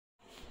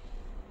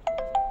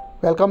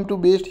Welcome to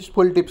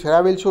Bestful Tips. Here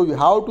I will show you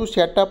how to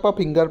set up a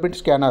fingerprint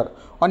scanner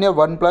on your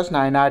OnePlus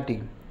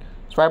 9RT.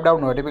 Swipe down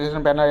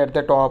notification panel at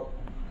the top,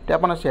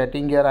 tap on a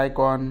setting gear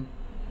icon,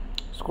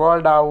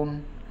 scroll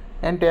down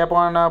and tap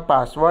on a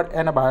password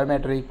and a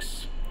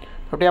biometrics.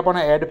 So tap on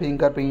a add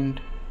fingerprint.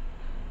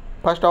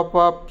 First pop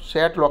up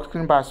set lock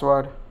screen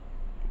password.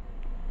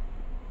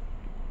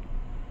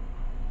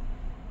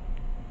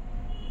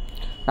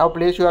 Now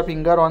place your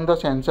finger on the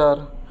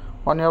sensor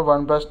on your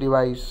OnePlus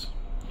device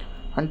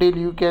until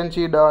you can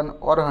see done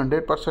or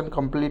 100%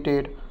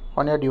 completed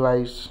on your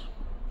device.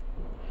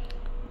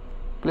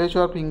 Place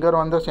your finger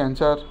on the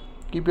sensor.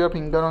 Keep your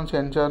finger on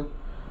sensor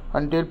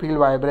until feel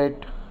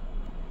vibrate.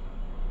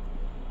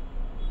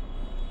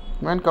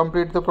 When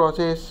complete the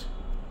process,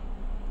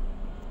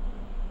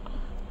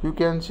 you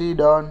can see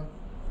done.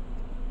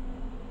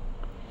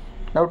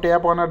 Now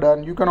tap on a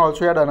done. You can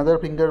also add another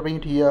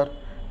fingerprint here.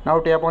 Now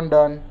tap on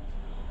done.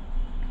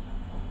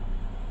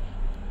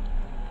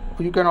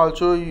 You can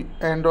also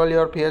enroll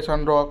your face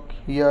unlock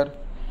here.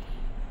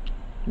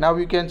 Now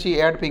you can see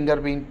add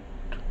fingerprint.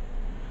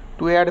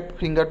 To add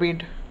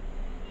fingerprint,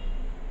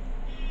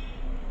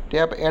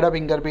 tap add a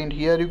fingerprint.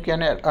 Here you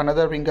can add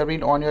another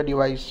fingerprint on your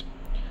device.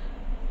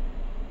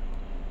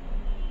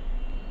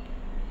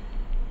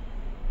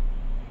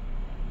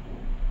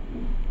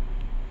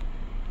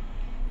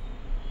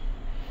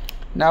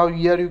 Now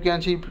here you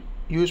can see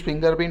use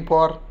fingerprint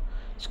for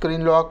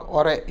screen lock,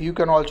 or you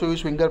can also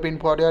use fingerprint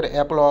for your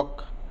app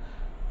lock.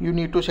 You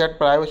need to set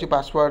privacy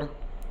password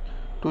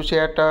to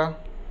set a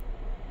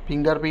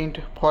fingerprint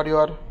for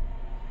your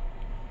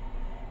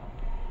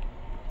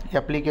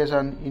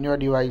application in your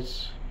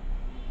device.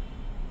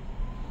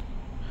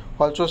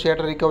 Also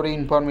set recovery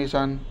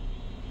information.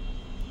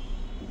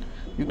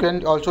 You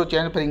can also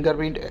change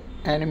fingerprint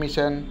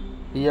animation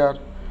here,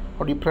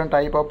 or different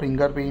type of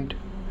fingerprint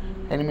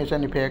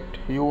animation effect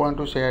you want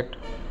to set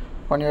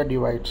on your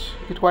device.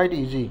 It's quite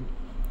easy.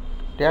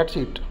 That's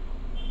it.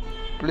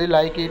 Please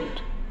like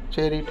it,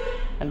 share it,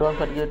 and don't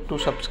forget to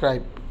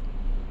subscribe.